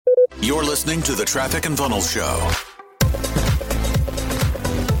You're listening to the Traffic and Funnels Show.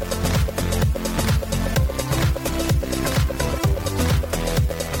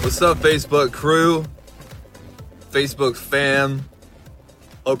 What's up, Facebook crew, Facebook fam?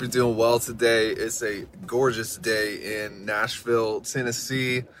 Hope you're doing well today. It's a gorgeous day in Nashville,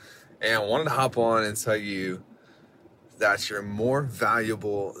 Tennessee, and I wanted to hop on and tell you that you're more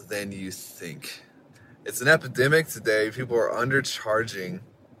valuable than you think. It's an epidemic today. People are undercharging,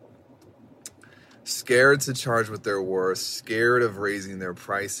 scared to charge what they're worth, scared of raising their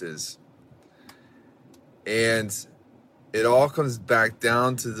prices. And it all comes back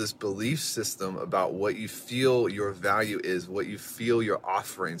down to this belief system about what you feel your value is, what you feel you're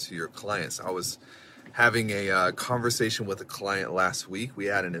offering to your clients. I was having a conversation with a client last week. We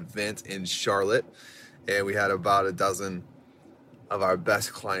had an event in Charlotte, and we had about a dozen of our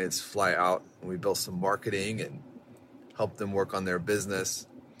best clients fly out. And we built some marketing and helped them work on their business.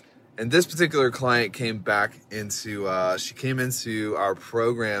 And this particular client came back into, she came into our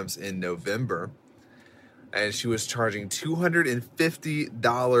programs in November, and she was charging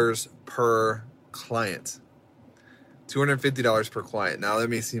 $250 per client. $250 per client. Now that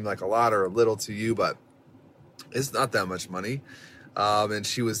may seem like a lot or a little to you, but it's not that much money. And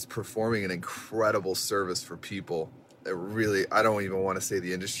she was performing an incredible service for people. It really, I don't even want to say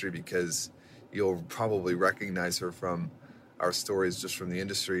the industry because you'll probably recognize her from our stories just from the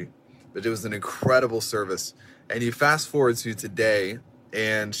industry. But it was an incredible service. And you fast forward to today,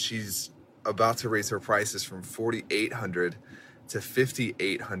 and she's about to raise her prices from $4,800 to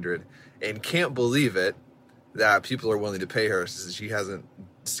 $5,800, and can't believe it that people are willing to pay her. She hasn't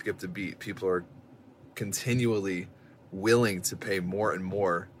skipped a beat. People are continually willing to pay more and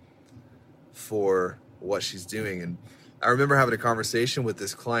more for what she's doing. And I remember having a conversation with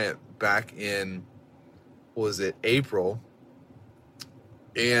this client back in, April?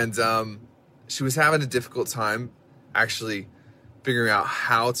 And she was having a difficult time actually figuring out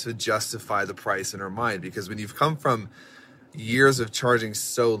how to justify the price in her mind, because when you've come from years of charging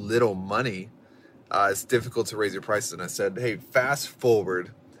so little money, it's difficult to raise your prices. And I said, hey, fast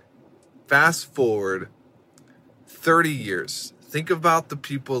forward 30 years. Think about the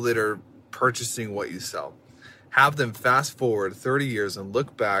people that are purchasing what you sell. Have them fast forward 30 years and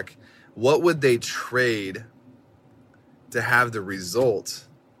look back. What would they trade to have the result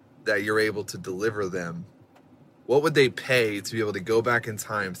that you're able to deliver them? What would they pay to be able to go back in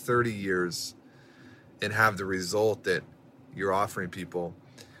time 30 years and have the result that you're offering people?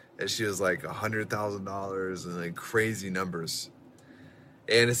 And she was like $100,000 and like crazy numbers.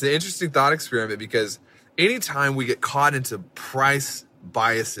 And it's an interesting thought experiment, because anytime we get caught into price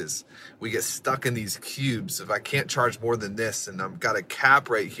biases, we get stuck in these cubes. If I can't charge more than this and I've got a cap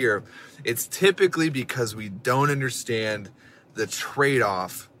right here, it's typically because we don't understand the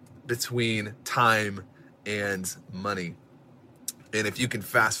trade-off between time and money. And if you can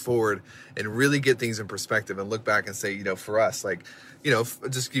fast forward and really get things in perspective and look back and say, for us,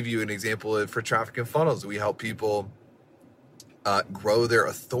 just give you an example for Traffic and Funnels, we help people grow their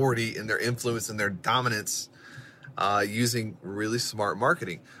authority and their influence and their dominance using really smart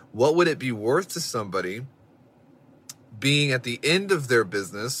marketing. What would it be worth to somebody being at the end of their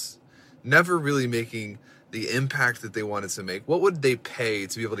business, never really making the impact that they wanted to make? What would they pay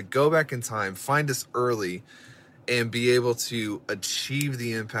to be able to go back in time, find us early, and be able to achieve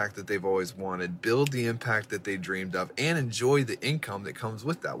the impact that they've always wanted, build the impact that they dreamed of, and enjoy the income that comes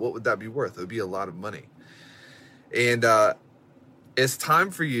with that? What would that be worth? It would be a lot of money. And it's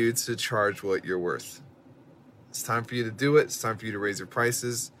time for you to charge what you're worth. It's time for you to do it. It's time for you to raise your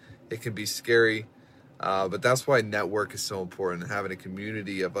prices. It can be scary, but that's why network is so important. Having a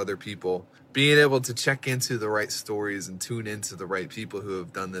community of other people, being able to check into the right stories and tune into the right people who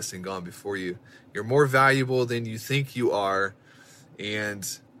have done this and gone before you. You're more valuable than you think you are, and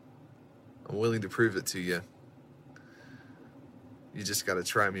I'm willing to prove it to you. You just got to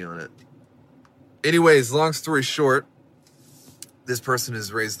try me on it. Anyways, long story short, this person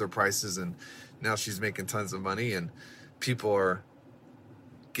has raised their prices, and now she's making tons of money, and people are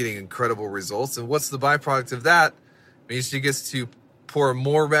getting incredible results. And what's the byproduct of that? It means she gets to pour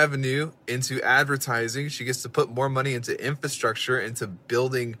more revenue into advertising. She gets to put more money into infrastructure, into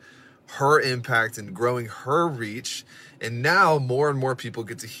building her impact and growing her reach. And now more and more people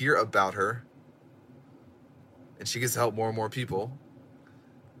get to hear about her, and she gets to help more and more people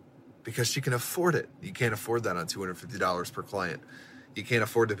because she can afford it. You can't afford that on $250 per client. You can't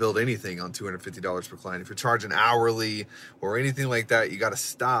afford to build anything on $250 per client. If you're charging hourly or anything like that, you got to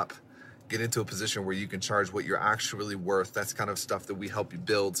stop. Get into a position where you can charge what you're actually worth. That's kind of stuff that we help you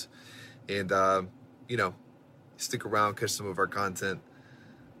build. And, stick around, catch some of our content.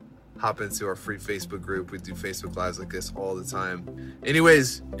 hop into our free Facebook group. We do Facebook Lives like this all the time.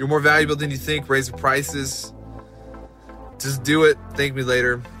 Anyways, you're more valuable than you think. Raise the prices. Just do it. Thank me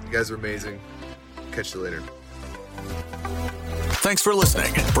later. You guys are amazing. Catch you later. Thanks for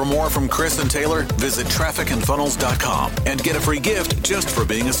listening. For more from Chris and Taylor, visit trafficandfunnels.com and get a free gift just for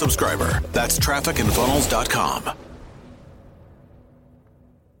being a subscriber. That's trafficandfunnels.com.